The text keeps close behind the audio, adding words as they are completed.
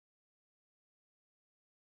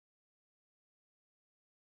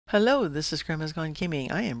Hello, this is Grandma's Gone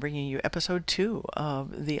Gaming. I am bringing you episode 2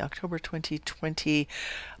 of the October 2020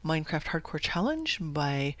 Minecraft Hardcore Challenge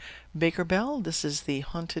by Bakerbelle. This is the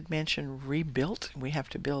Haunted Mansion rebuilt. We have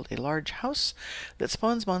to build a large house that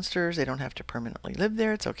spawns monsters. They don't have to permanently live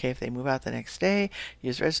there. It's okay if they move out the next day.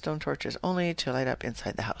 Use redstone torches only to light up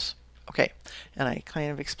inside the house. Okay, and I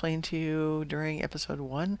kind of explained to you during episode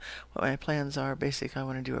 1 what my plans are. Basically, I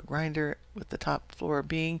want to do a grinder with the top floor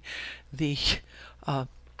being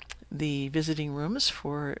the visiting rooms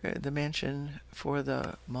for the mansion for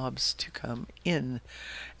the mobs to come in.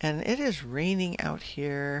 And it is raining out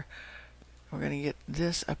here. We're going to get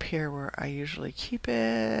this up here where I usually keep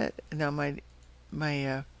it. Now my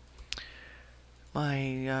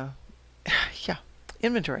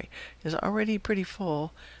inventory is already pretty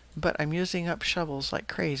full, but I'm using up shovels like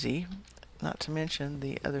crazy, not to mention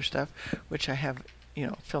the other stuff which I have,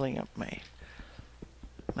 filling up my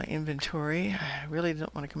inventory. I really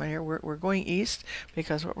don't want to come out here. We're going east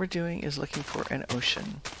because what we're doing is looking for an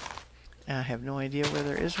ocean. I have no idea where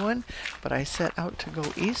there is one, but I set out to go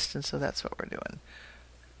east, and so that's what we're doing.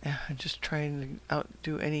 I'm just trying to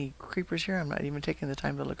outdo any creepers here. I'm not even taking the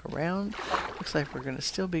time to look around. Looks like we're going to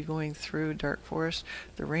still be going through dark forest.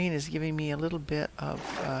 The rain is giving me a little bit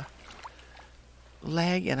of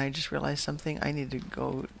lag, and I just realized something. I need to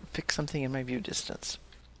go fix something in my view distance.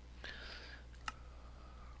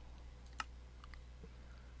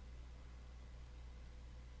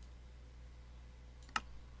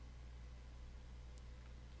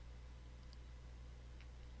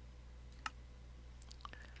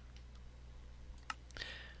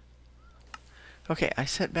 Okay, I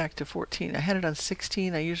set back to 14. I had it on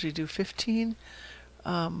 16. I usually do 15.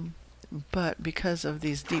 But because of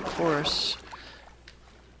these deep forests,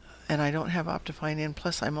 and I don't have Optifine in,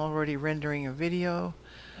 plus I'm already rendering a video.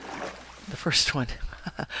 The first one.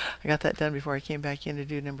 I got that done before I came back in to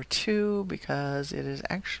do number 2, because it is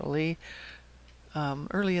actually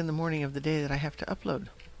early in the morning of the day that I have to upload.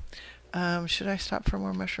 Should I stop for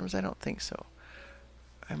more mushrooms? I don't think so.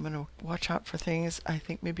 I'm going to watch out for things. I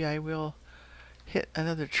think maybe I will hit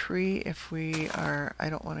another tree if we are. I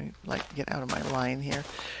don't want to get out of my line here.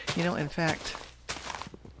 In fact,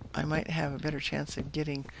 I might have a better chance of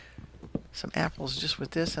getting some apples just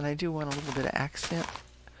with this, and I do want a little bit of accent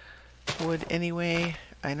wood anyway.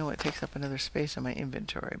 I know it takes up another space in my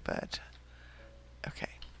inventory, but okay.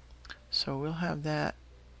 So we'll have that.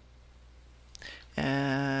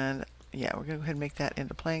 And yeah, we're going to go ahead and make that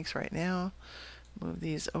into planks right now. Move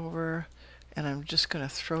these over. And I'm just going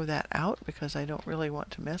to throw that out because I don't really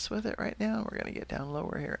want to mess with it right now. We're going to get down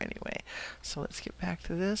lower here anyway. So let's get back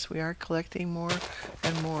to this. We are collecting more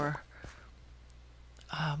and more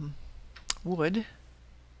wood.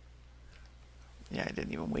 Yeah, I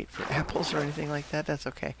didn't even wait for apples or anything like that. That's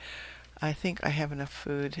okay. I think I have enough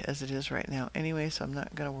food as it is right now anyway, so I'm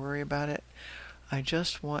not going to worry about it. I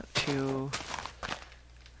just want to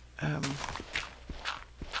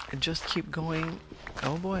just keep going.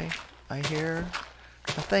 Oh boy. I hear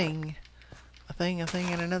a thing,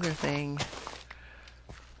 and another thing.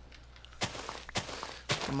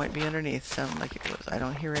 It might be underneath. Sound like it was. I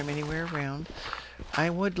don't hear him anywhere around. I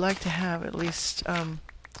would like to have at least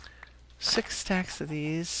 6 stacks of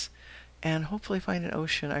these, and hopefully find an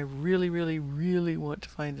ocean. I really, really, really want to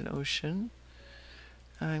find an ocean.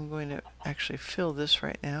 I'm going to actually fill this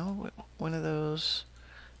right now with one of those,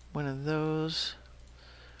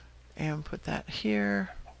 and put that here.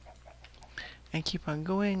 And keep on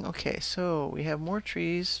going. Okay, so we have more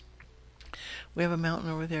trees. We have a mountain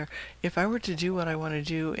over there. If I were to do what I want to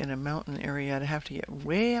do in a mountain area, I'd have to get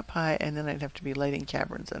way up high, and then I'd have to be lighting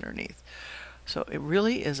caverns underneath. So it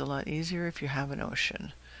really is a lot easier if you have an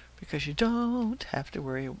ocean, because you don't have to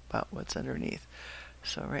worry about what's underneath.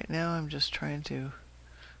 So right now I'm just trying to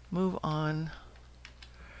move on,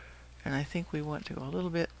 and I think we want to go a little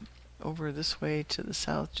bit over this way to the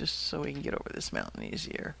south just so we can get over this mountain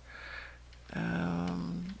easier.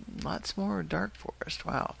 Lots more dark forest.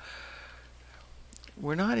 Wow.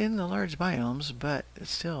 We're not in the large biomes, but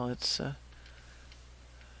still, it's going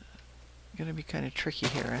to be kind of tricky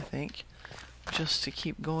here, I think, just to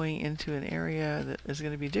keep going into an area that is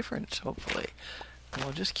going to be different, hopefully. And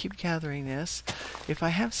we'll just keep gathering this. If I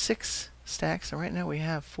have 6 stacks, and right now we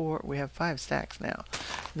have 5 stacks now,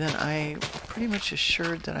 then I'm pretty much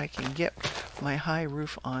assured that I can get my high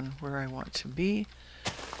roof on where I want to be.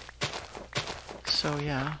 So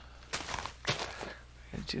yeah,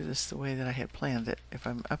 I'm going to do this the way that I had planned it. If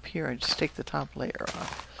I'm up here, I just take the top layer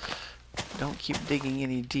off. Don't keep digging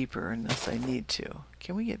any deeper unless I need to.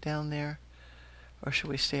 Can we get down there? Or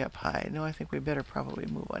should we stay up high? No, I think we better probably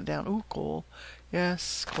move on down. Ooh, coal.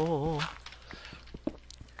 Yes, coal.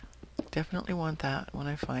 Definitely want that when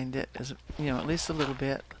I find it, as you know, at least a little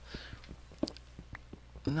bit.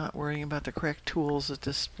 I'm not worrying about the correct tools at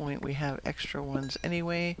this point. We have extra ones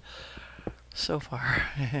anyway. So far,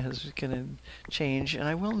 it's going to change, and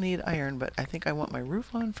I will need iron, but I think I want my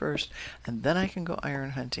roof on first, and then I can go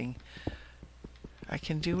iron hunting. I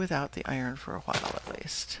can do without the iron for a while at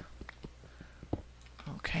least.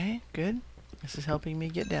 Okay, good. This is helping me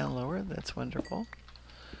get down lower. That's wonderful.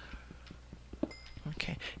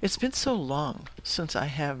 Okay, it's been so long since I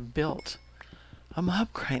have built a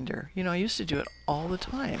mob grinder. You know, I used to do it all the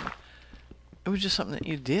time. It was just something that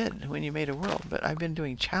you did when you made a world, but I've been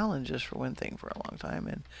doing challenges for one thing for a long time,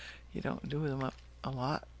 and you don't do them up a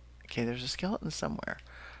lot. Okay, there's a skeleton somewhere.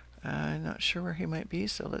 I'm not sure where he might be,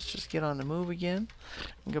 so let's just get on the move again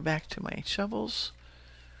and go back to my shovels.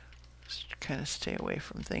 Just kind of stay away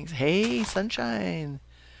from things. Hey, sunshine!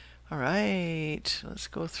 Alright, let's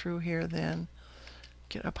go through here then.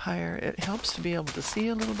 Get up higher. It helps to be able to see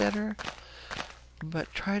a little better,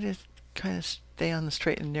 but try to kind of stay on the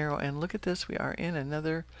straight and narrow. And look at this, we are in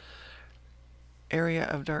another area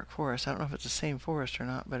of dark forest. I don't know if it's the same forest or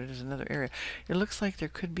not, but it is another area. It looks like there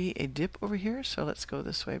could be a dip over here, so let's go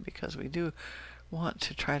this way because we do want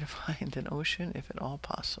to try to find an ocean if at all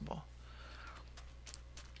possible.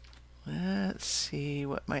 Let's see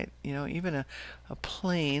what might, you know, even a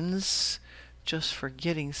plains just for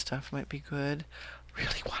getting stuff might be good.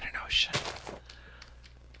 Really want an ocean.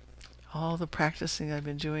 All the practicing I've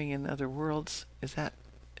been doing in other worlds, is that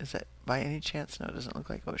by any chance? No, it doesn't look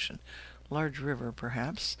like ocean. Large river,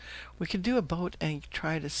 perhaps. We could do a boat and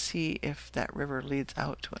try to see if that river leads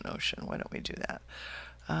out to an ocean. Why don't we do that?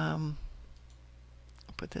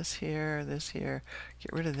 Put this here,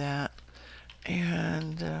 get rid of that,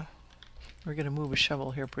 and we're going to move a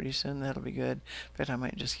shovel here pretty soon. That'll be good. In fact, I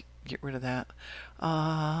might just get rid of that.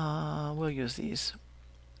 We'll use these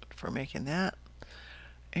for making that.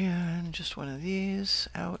 And just one of these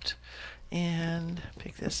out. And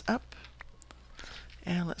pick this up.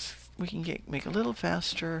 And we can make a little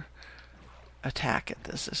faster attack at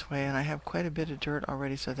this way. And I have quite a bit of dirt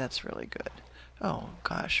already, so that's really good. Oh,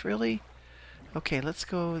 gosh, really? Okay, let's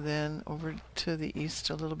go then over to the east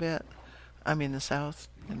a little bit. I mean the south,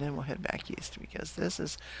 and then we'll head back east because this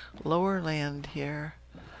is lower land here.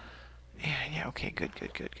 Yeah, okay, good.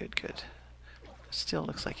 Still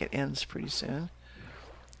looks like it ends pretty soon.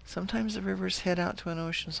 Sometimes the rivers head out to an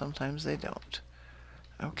ocean, sometimes they don't.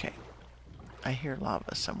 Okay, I hear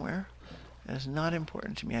lava somewhere. That is not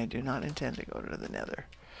important to me. I do not intend to go to the nether.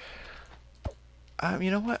 You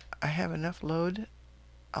know what? I have enough load.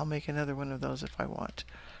 I'll make another one of those if I want.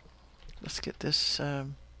 Let's get this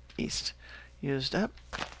east used up.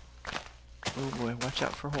 Oh boy, watch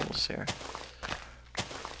out for holes here.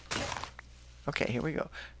 Okay, here we go.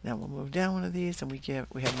 Now we'll move down one of these and we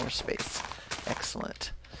have more space.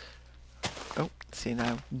 Excellent. Oh, see,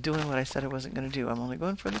 now I'm doing what I said I wasn't going to do. I'm only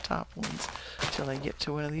going for the top ones until I get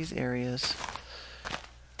to one of these areas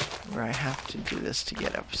where I have to do this to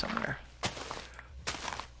get up somewhere.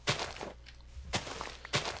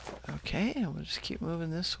 Okay, and we'll just keep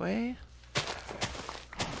moving this way.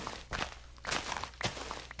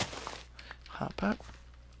 Hop up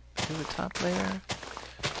to the top layer.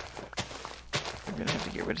 We're going to have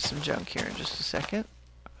to get rid of some junk here in just a second.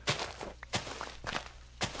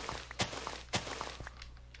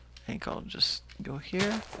 I think I'll just go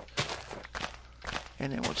here.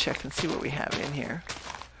 And then we'll check and see what we have in here.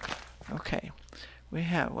 Okay. We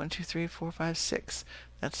have 1, 2, 3, 4, 5, 6.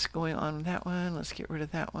 That's going on that one. Let's get rid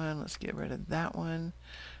of that one. Let's get rid of that one.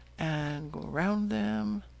 And go around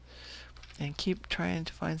them. And keep trying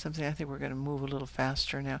to find something. I think we're going to move a little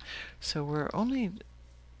faster now. So we're only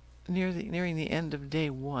nearing the end of day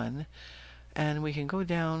 1. And we can go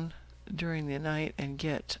down during the night and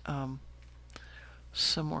get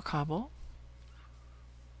some more cobble.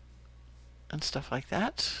 And stuff like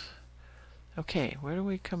that. Okay, where are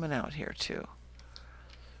we coming out here to?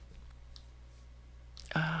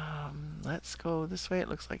 Let's go this way. It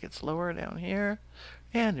looks like it's lower down here.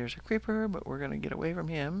 And there's a creeper, but we're going to get away from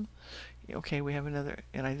him. Okay, we have another,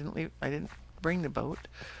 and I didn't bring the boat.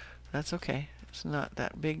 That's okay. It's not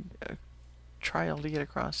that big a trial to get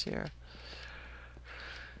across here.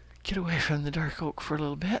 Get away from the dark oak for a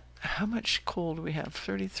little bit. How much coal do we have?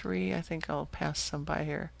 33. I think I'll pass some by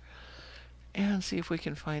here. And see if we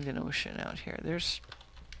can find an ocean out here.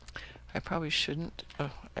 I probably shouldn't.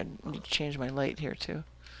 Oh, I need to change my light here too.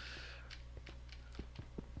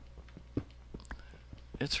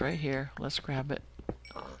 It's right here. Let's grab it.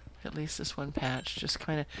 At least this one patch. Just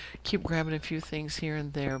kind of keep grabbing a few things here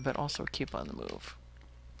and there, but also keep on the move.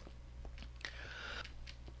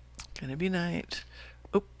 Gonna be night.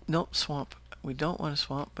 Oh, no, swamp. We don't want a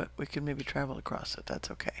swamp, but we could maybe travel across it.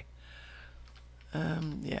 That's okay.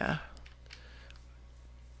 Yeah.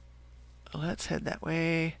 Let's head that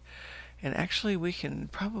way. And actually, we can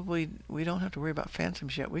probably, we don't have to worry about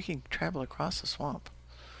phantoms yet. We can travel across the swamp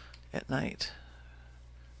at night.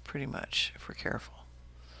 Pretty much, if we're careful.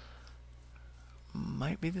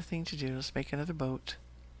 Might be the thing to do. Let's make another boat.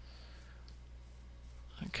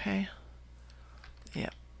 Okay. Yeah,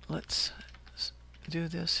 let's do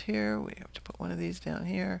this here. We have to put one of these down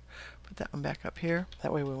here. Put that one back up here.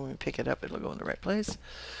 That way when we pick it up, it'll go in the right place.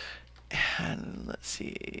 And let's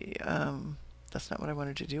see. That's not what I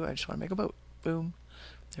wanted to do. I just want to make a boat. Boom.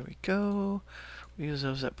 There we go. We use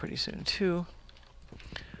those up pretty soon too.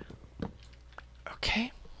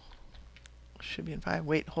 Okay. Should be in 5.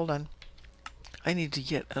 Wait, hold on. I need to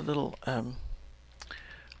get a little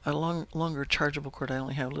longer chargeable cord. I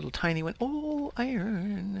only have a little tiny one. Oh,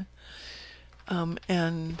 iron.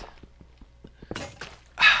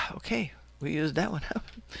 Okay, we used that one up.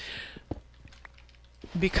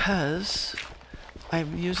 Because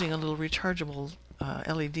I'm using a little rechargeable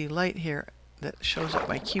LED light here that shows up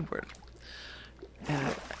my keyboard.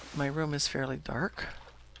 And my room is fairly dark.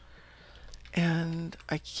 And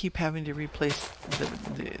I keep having to replace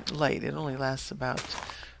the light. It only lasts about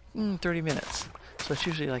 30 minutes. So it's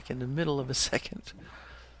usually like in the middle of a second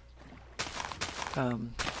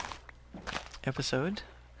episode.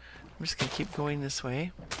 I'm just going to keep going this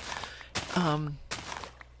way.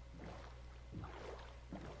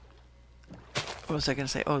 What was I going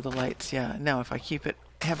to say? Oh, the lights. Yeah. Now, if I keep it,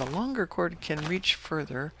 have a longer cord, it can reach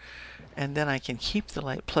further, and then I can keep the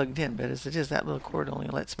light plugged in. But as it is, that little cord only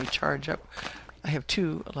lets me charge up. I have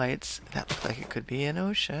 2 lights. That looks like it could be an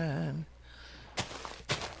ocean.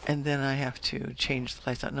 And then I have to change the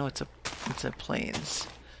lights out. No, it's a plains,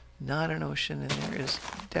 not an ocean. And there is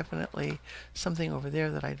definitely something over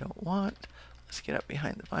there that I don't want. Let's get up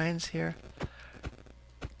behind the vines here.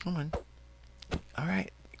 Come on. All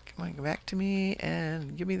right. Come on, go back to me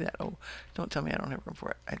and give me that. Oh, don't tell me I don't have room for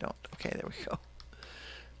it. I don't. Okay, there we go.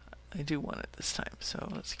 I do want it this time. So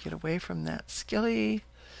let's get away from that skilly.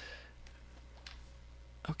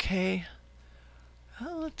 Okay.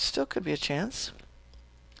 Well, it still could be a chance.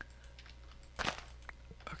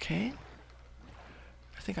 Okay.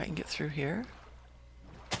 I think I can get through here.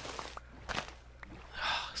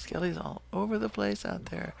 Oh, skellies all over the place out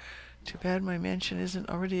there. Too bad my mansion isn't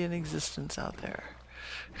already in existence out there.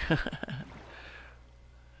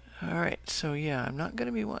 Alright, so yeah, I'm not going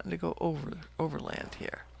to be wanting to go overland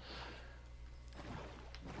here.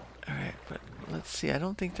 Alright, but let's see. I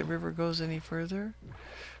don't think the river goes any further.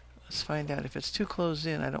 Let's find out. If it's too closed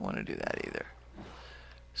in, I don't want to do that either.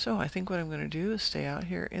 So I think what I'm going to do is stay out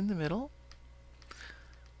here in the middle.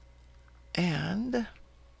 And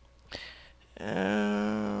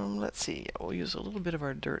let's see. We'll use a little bit of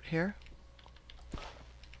our dirt here.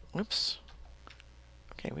 Whoops.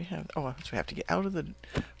 Okay, we have, so we have to get out of the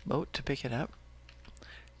boat to pick it up.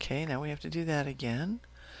 Okay, now we have to do that again.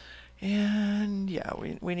 And yeah,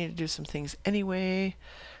 we need to do some things anyway.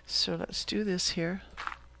 So let's do this here.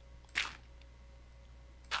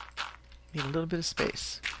 Need a little bit of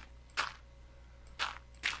space.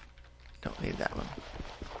 Don't need that one.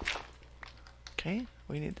 Okay,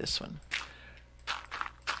 we need this one.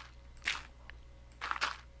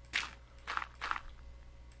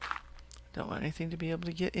 Don't want anything to be able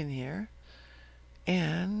to get in here.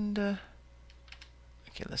 And,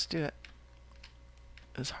 okay, let's do it.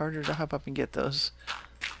 It's harder to hop up and get those.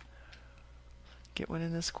 Get one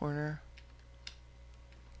in this corner.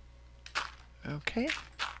 Okay.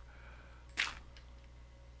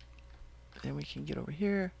 Then we can get over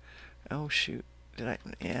here. Oh, shoot.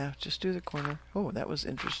 Yeah, just do the corner. Oh, that was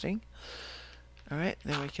interesting. Alright,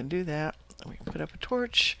 then we can do that. We can put up a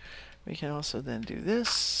torch. We can also then do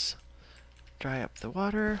this. Dry up the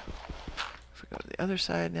water. If we go to the other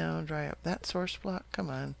side now, dry up that source block. Come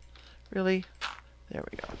on. Really? There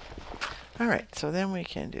we go. Alright, so then we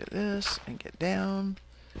can do this and get down.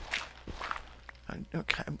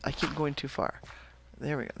 I keep going too far.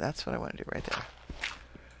 There we go. That's what I want to do right there.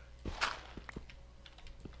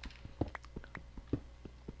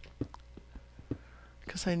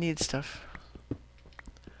 Because I need stuff.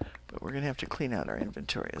 But we're going to have to clean out our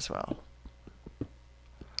inventory as well.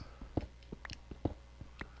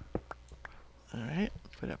 Alright,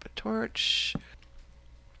 put up a torch.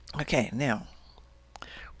 Okay, now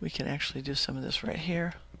we can actually do some of this right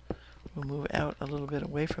here. We'll move out a little bit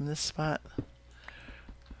away from this spot.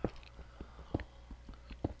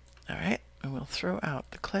 Alright, and we'll throw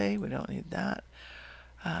out the clay. We don't need that.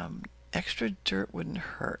 Extra dirt wouldn't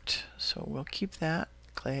hurt, so we'll keep that.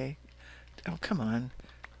 Clay Oh, come on.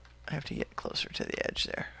 I have to get closer to the edge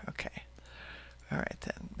there. Okay. All right,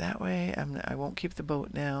 then. That way, I won't keep the boat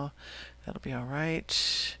now. That'll be all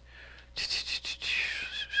right.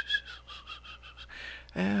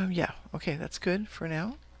 Yeah, okay, that's good for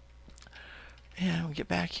now. And we'll get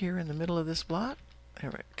back here in the middle of this block. All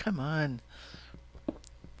right, come on.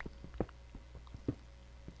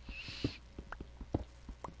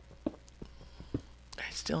 I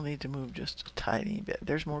still need to move just a tiny bit.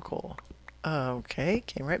 There's more coal. Okay,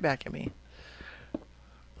 came right back at me.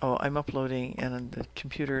 Oh, I'm uploading and the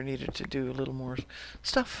computer needed to do a little more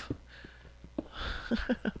stuff.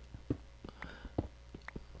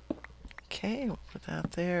 Okay, we'll put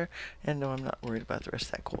that there. And no, I'm not worried about the rest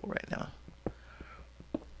of that coal right now.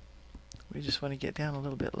 We just want to get down a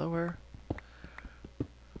little bit lower.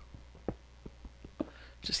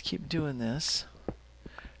 Just keep doing this.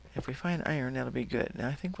 If we find iron, that'll be good. Now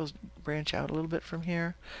I think we'll branch out a little bit from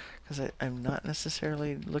here, because I'm not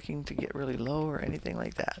necessarily looking to get really low or anything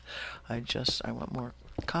like that. I want more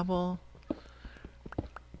cobble,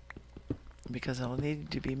 because I'll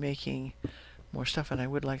need to be making more stuff, and I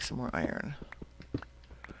would like some more iron.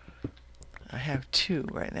 I have 2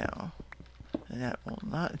 right now, and that will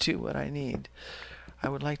not do what I need. I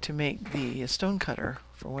would like to make the stone cutter,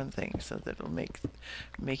 for one thing, so that it'll make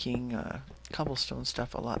making cobblestone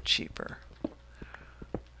stuff a lot cheaper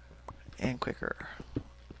and quicker.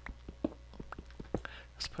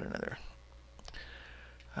 Let's put another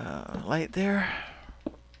light there.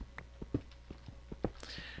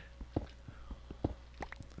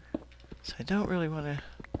 So I don't really want to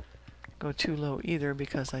go too low either,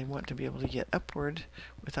 because I want to be able to get upward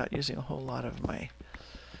without using a whole lot of my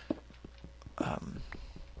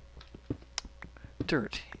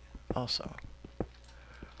dirt also.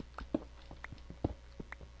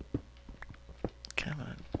 Come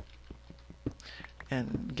on.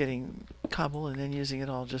 And getting cobble and then using it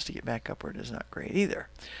all just to get back upward is not great either.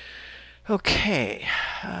 Okay.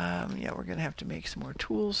 Yeah, we're going to have to make some more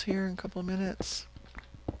tools here in a couple of minutes.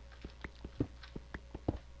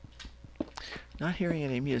 Not hearing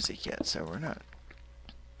any music yet, so we're not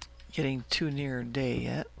getting too near day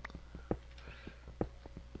yet.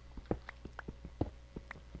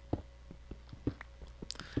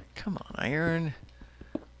 Come on, iron.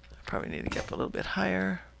 I probably need to get up a little bit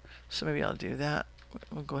higher, so maybe I'll do that.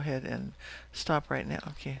 We'll go ahead and stop right now.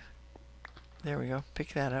 Okay, there we go.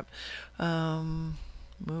 Pick that up.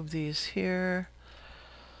 Move these here.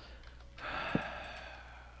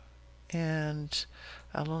 And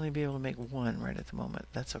I'll only be able to make 1 right at the moment.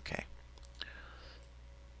 That's okay.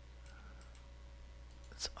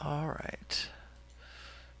 It's all right.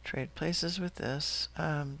 Trade places with this.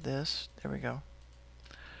 There we go.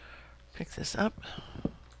 Pick this up.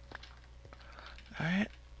 All right.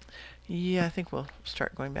 Yeah, I think we'll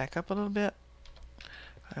start going back up a little bit.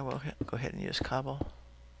 I will go ahead and use cobble.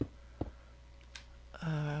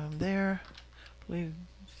 There. Please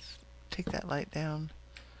take that light down.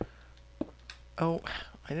 Oh,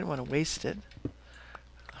 I didn't want to waste it.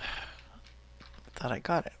 Thought I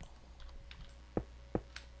got it.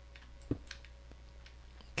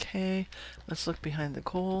 Okay, let's look behind the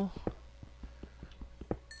coal.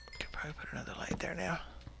 Could probably put another light there now.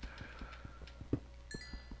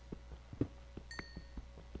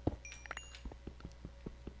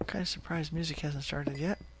 I'm kind of surprised music hasn't started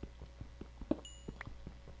yet.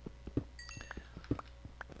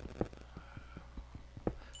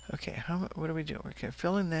 Okay, what do we do? Okay,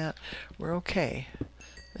 fill in that. We're okay.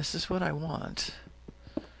 This is what I want.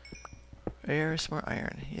 There's more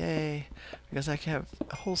iron. Yay. Because I can have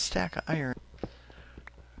a whole stack of iron.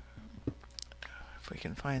 If we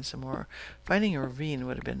can find some more. Finding a ravine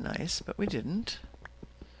would have been nice, but we didn't.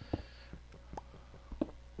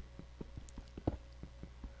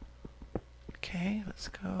 Okay, let's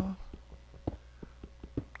go.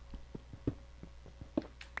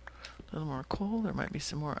 A little more coal. There might be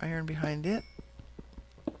some more iron behind it.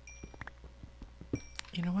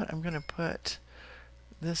 You know what? I'm going to put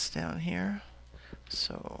this down here.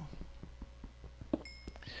 So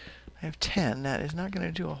I have 10. That is not going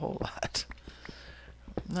to do a whole lot.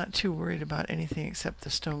 I'm not too worried about anything except the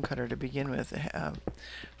stone cutter to begin with.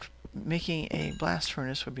 Making a blast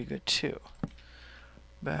furnace would be good too.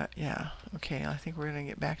 But yeah, okay, I think we're going to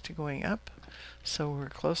get back to going up. So we're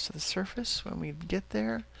close to the surface when we get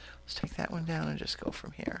there. Let's take that one down and just go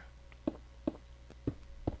from here.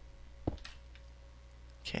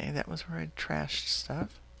 Okay, that was where I trashed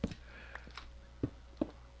stuff.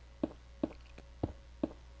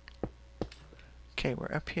 Okay,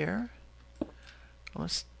 we're up here.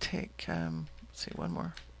 Let's take, let's see, one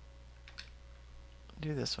more.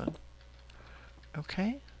 Do this one.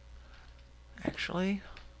 Okay. Actually,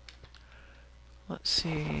 let's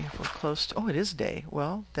see if we're close to... Oh, it is day.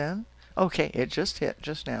 Well, then... Okay, it just hit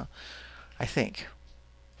just now, I think.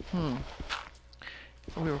 We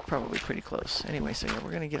were probably pretty close. Anyway, so yeah,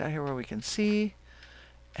 we're going to get out here where we can see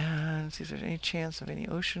and see if there's any chance of any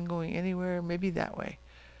ocean going anywhere. Maybe that way.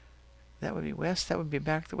 That would be west. That would be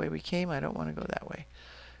back the way we came. I don't want to go that way.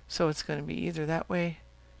 So it's going to be either that way.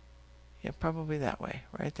 Yeah, probably that way.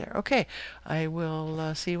 Right there. Okay. I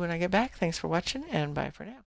will see you when I get back. Thanks for watching, and bye for now.